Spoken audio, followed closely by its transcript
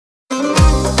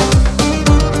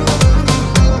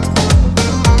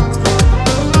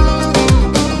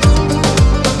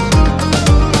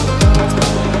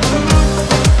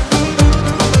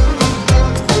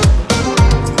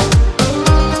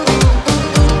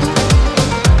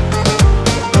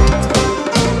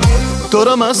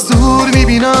دارم از دور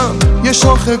میبینم یه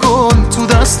شاخ گل تو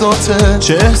دستاته،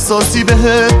 چه احساسی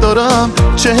بهت دارم،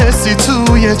 چه حسی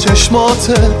توی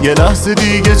چشماته. یه لحظه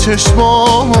دیگه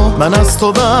چشمامو من از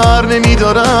تو بر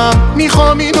نمیدارم،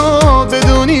 میخوام اینو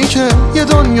بدونی که یه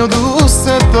دنیا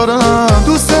دوستت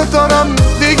دارم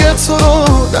دیگه تو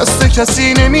رو دست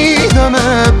کسی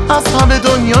نمیدمت، از همه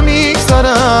دنیا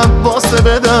میگذرم واسه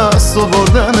به دست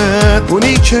آوردنت.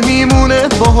 اونی که میمونه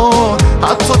باهات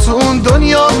حتی تو اون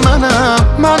دنیا منم،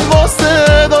 من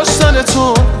واسه داشتن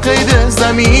تو قید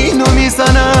زمین رو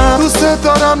میزنم. دوستت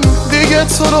دارم دیگه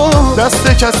تو رو دست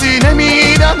کسی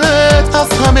نمیدمت،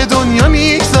 از همه دنیا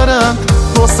میگذرم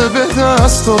واسه به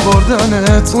دست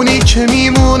آوردنت. اونی که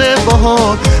میمونه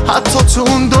باهات حتی تو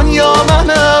اون دنیا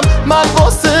منم، من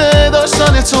واسه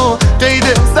داشتن تو قید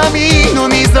زمین رو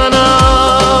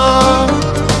میزنم.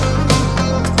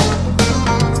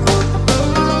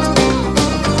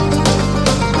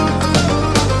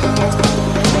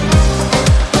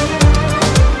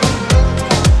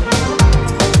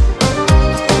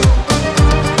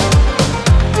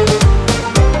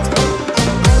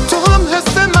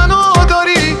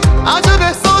 عجب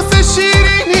احساس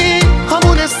شیرینی،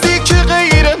 همون حسی که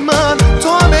غیر من تو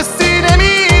هم حسی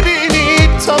نمیبینی.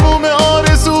 تموم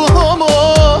آرزوهامو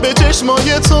به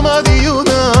چشمای تو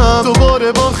مدیونم،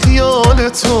 دوباره با خیال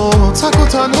تو تک و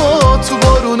تنها تو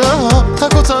بارونم،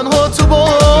 تک و تنها تو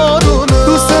بارونم.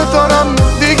 دوستت دارم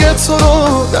دیگه تو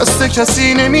رو دست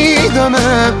کسی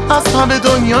نمیدمت، از همه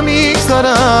دنیا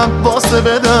میگذرم واسه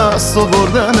به دست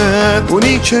آوردنت.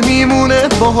 اونی که میمونه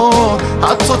باهات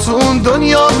حتی تو اون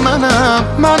دنیا منم،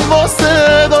 من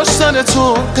واسه داشتن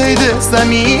تو قید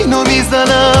زمین رو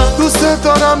میزنم. دوستت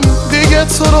دارم دیگه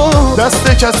تو رو دست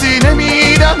کسی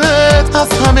نمیدمت، از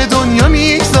همه دنیا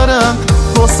میگذرم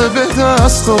واسه به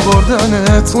دست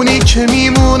آوردنت. اونی که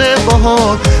میمونه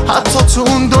باهات حتی تو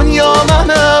اون دنیا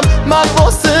منم، من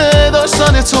واسه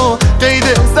داشتن تو قید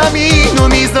زمین رو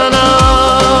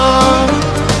میزنم.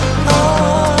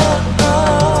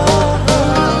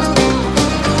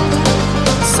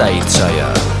 Saeed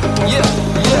Shayan.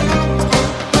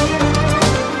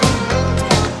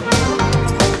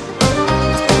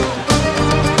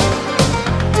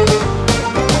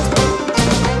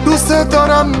 دوستت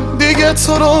دارم دیگه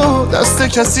تو رو دست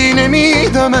کسی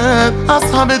نمیدمت، از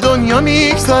همه دنیا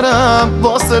میگذرم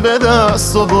واسه به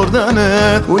دست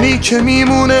آوردنت. اونی که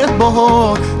میمونه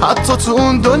باهات حتی تو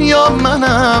اون دنیا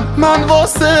منم، من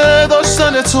واسه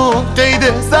داشتن تو قید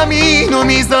زمین رو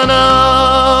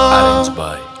میزنم.